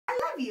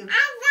you.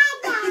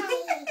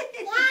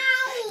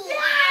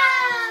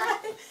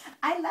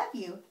 I love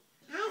you.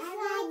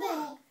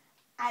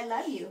 I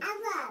love you.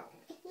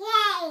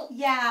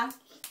 Yeah.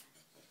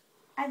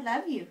 I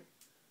love you.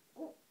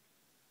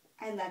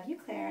 I love you,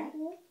 Clara.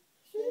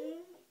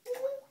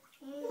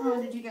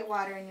 Oh, did you get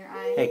water in your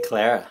eye? Hey,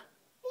 Clara.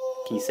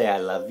 Can you say I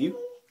love you?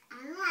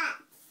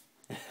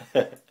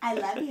 I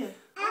love you.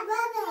 I love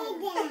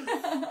you.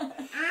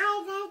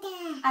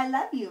 I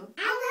love you.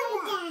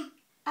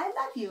 I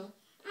love you.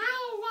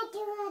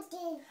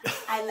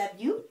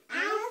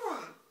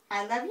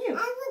 I love you.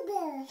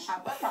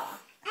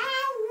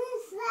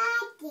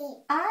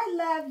 I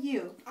love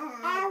you.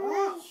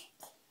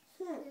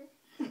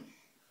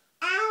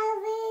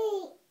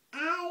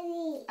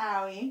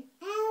 Owie.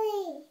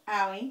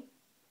 Owie.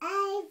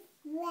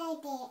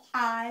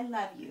 I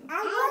love you. I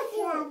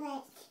love you.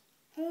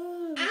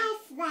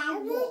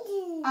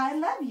 I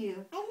love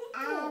you.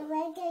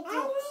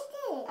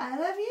 I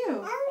love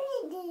you.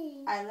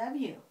 I love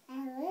you.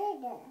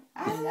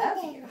 I love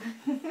you.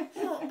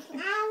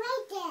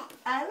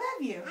 I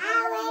love you.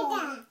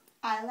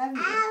 I love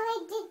you.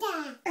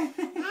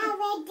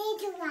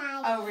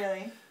 Oh,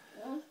 really?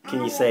 Can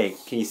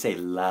you say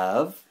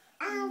love?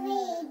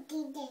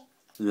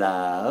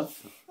 Love.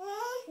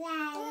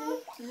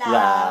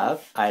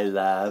 Love. I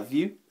love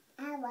you.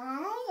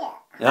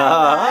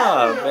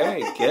 Oh,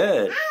 very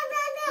good.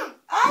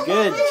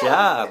 Good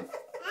job.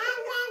 I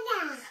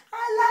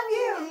love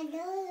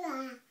you.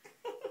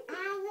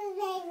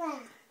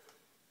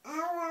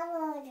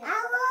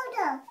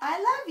 I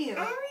love you.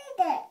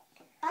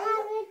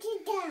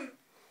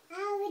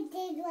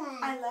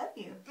 I love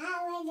you.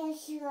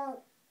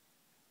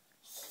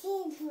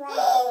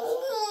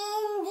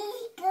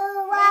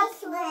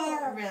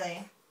 Really?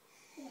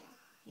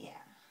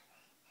 Yeah.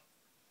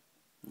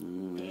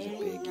 There's a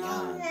big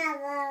yawn.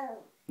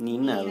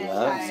 Nina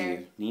loves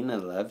you. Nina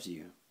loves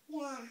you.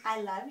 Yeah.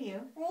 I love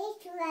you. We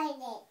tried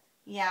it.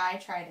 Yeah, I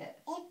tried it.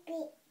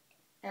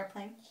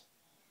 Airplane?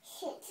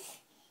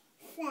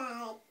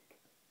 Fried.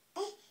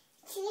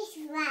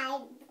 She's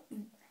fried.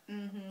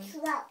 Mm-hmm.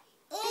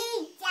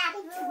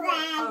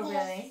 Oh,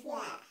 really?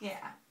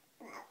 Yeah.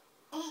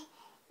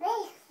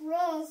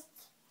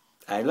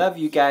 I love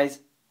you guys.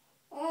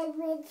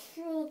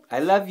 I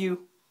love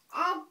you.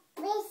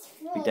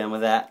 We done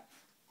with that?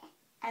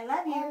 I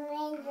love you.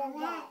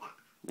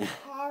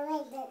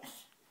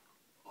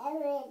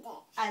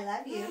 I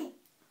love you.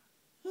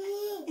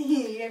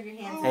 You have your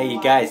hands. Hey,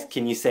 you guys,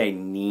 can you say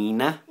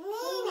Nina?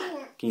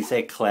 Can you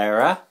say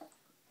Clara?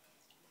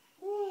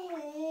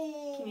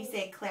 Can you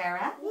say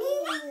Clara?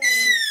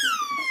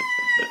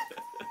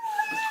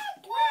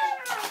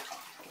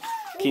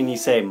 Can you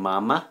say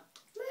Mama?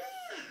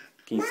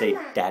 Can you say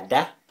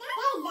Dada?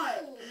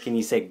 Can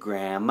you say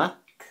Grandma?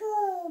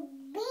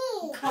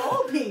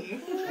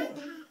 Colby.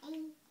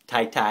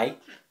 Tai Tai?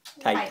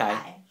 Tai Tai?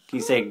 Can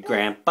you say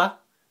Grandpa?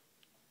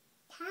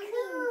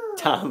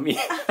 Tommy.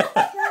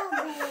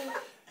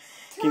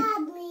 Can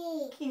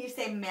you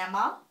say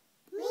Mama?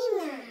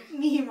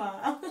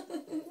 Mima.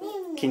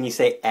 Can you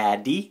say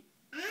Addie?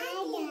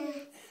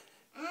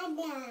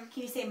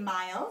 Can you say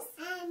Miles?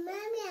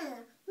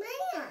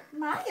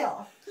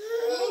 Mile.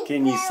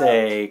 Can you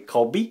say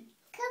Colby?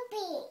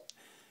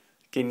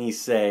 Can you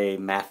say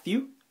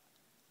Matthew?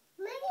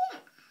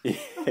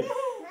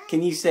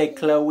 Can you say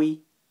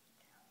Chloe?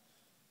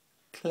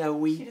 She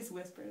Chloe? just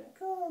whispered it.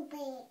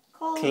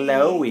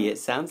 Chloe. It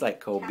sounds like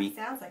Colby.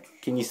 Sounds like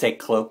Can you say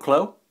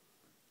Clo-Clo?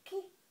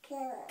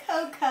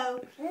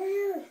 Coco.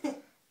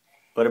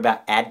 What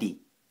about Addie?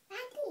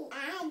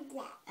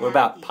 What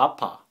about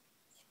Papa?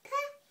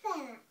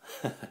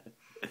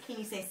 Can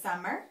you say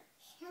Summer?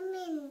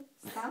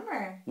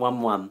 Summer.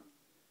 Wum.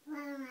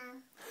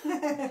 Can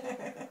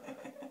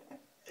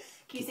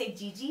you say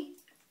Gigi?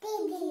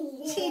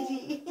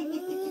 Gigi.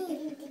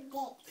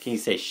 Can you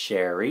say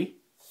Sherry?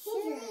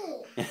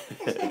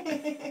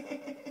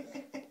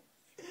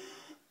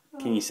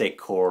 Can you say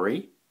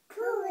Corey?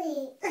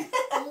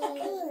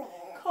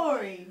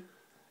 Corey.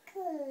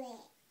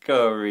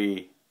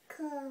 Corey.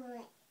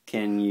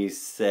 Can you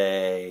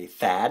say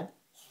Thad?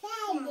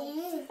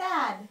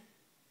 Thad.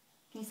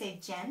 Can you say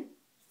Jen?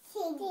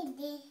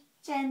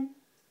 Jen.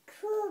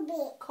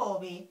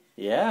 Colby.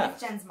 Yeah.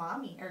 That's Jen's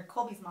mommy, or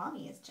Colby's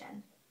mommy is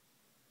Jen.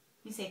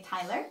 You say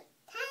Tyler?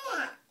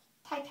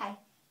 Tai. Tai.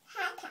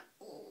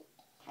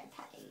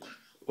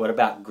 What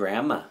about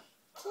Grandma?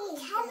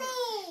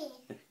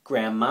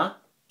 Grandma?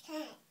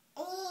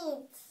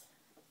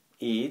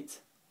 Eat.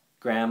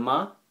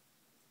 Grandma?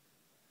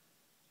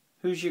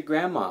 Who's your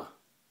grandma?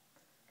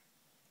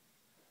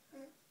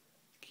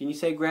 Can you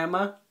say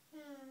Grandma?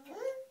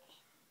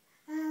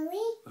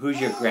 Who's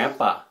your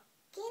grandpa?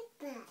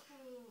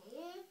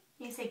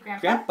 You say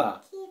Grandpa? Grandpa.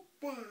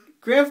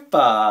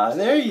 Grandpa.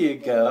 There you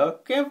go.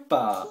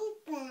 Grandpa.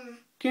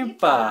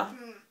 Grandpa.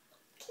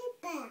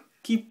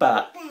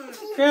 Keepa.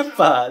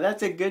 Grandpa.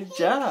 That's a good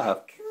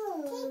job.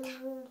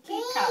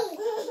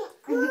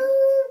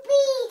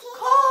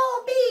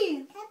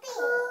 Colby.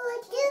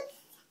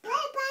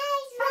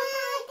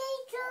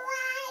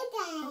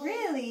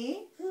 Really?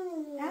 Really?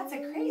 That's a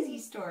crazy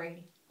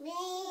story.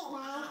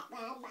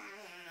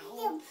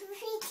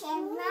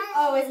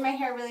 Oh, is my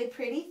hair really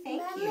pretty?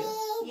 Thank you.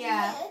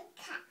 Yeah.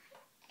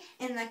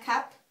 In the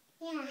cup?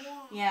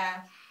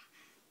 Yeah.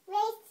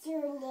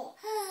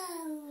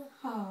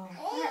 Oh,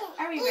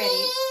 are we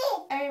ready?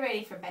 Are we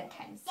ready for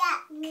bedtime?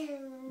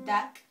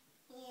 Duck?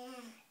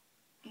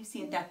 You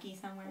see a ducky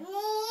somewhere?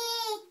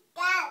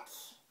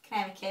 Can I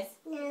have a kiss?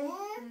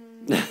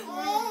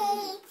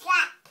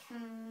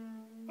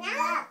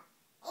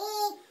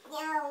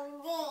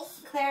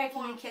 Clara,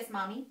 can you kiss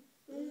Mommy?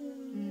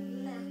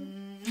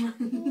 Can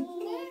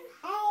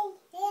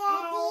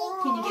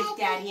you give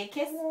Daddy a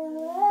kiss?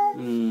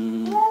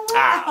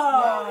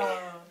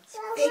 Ow.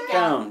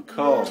 Stone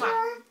cold.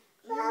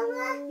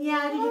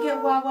 Yeah, did you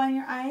get Wawa in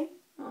your eye?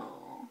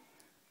 Oh.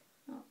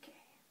 Okay.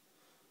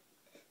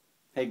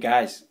 Hey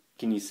guys,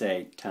 can you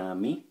say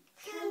tummy?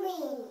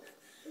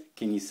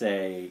 Can you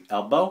say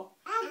elbow?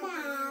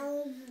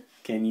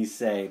 Can you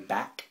say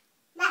back?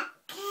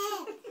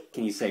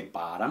 Can you say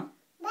bottom?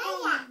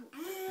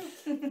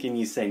 Can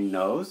you say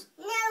nose?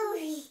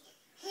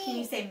 Can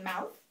you say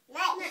mouth?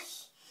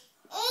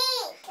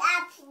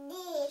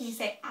 Can you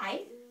say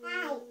eye?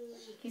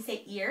 Can you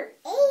say ear?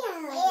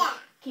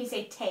 Can you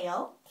say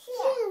tail?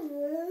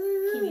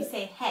 Can you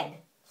say head?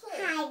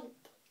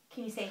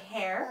 Can you say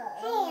hair?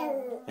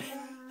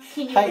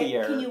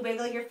 Can you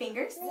wiggle your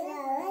fingers?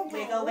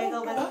 Wiggle,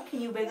 wiggle, wiggle.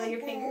 Can you wiggle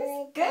your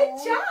fingers? Good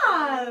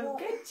job.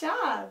 Good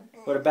job.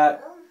 What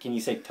about, can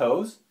you say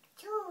toes?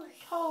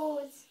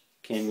 Toes.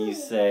 Can you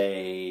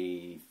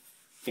say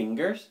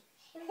fingers?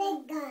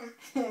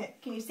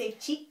 Can you say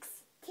cheeks?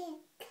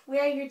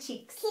 Where are your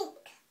cheeks?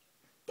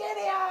 There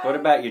they are. What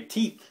about your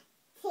teeth?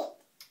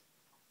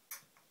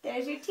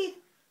 There's your teeth.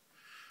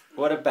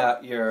 What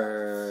about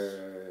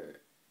your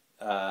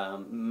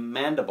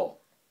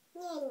mandible?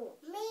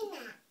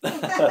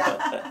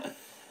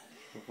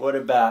 What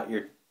about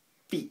your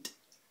feet?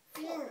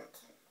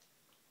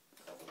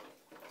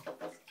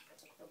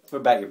 What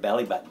about your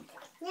belly button?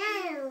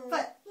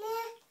 Foot.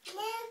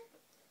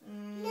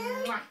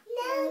 No,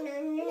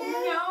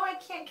 I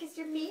can't kiss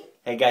your feet.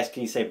 Hey guys,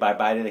 can you say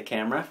bye-bye to the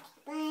camera?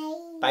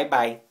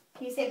 Bye-bye.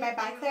 Can you say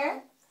bye-bye,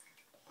 Claire?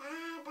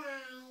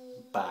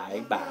 Bye-bye.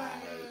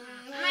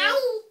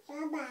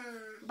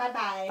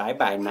 Bye-bye.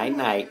 Bye-bye.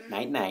 Night-night.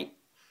 Night-night.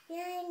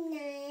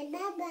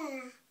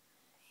 Bye-bye.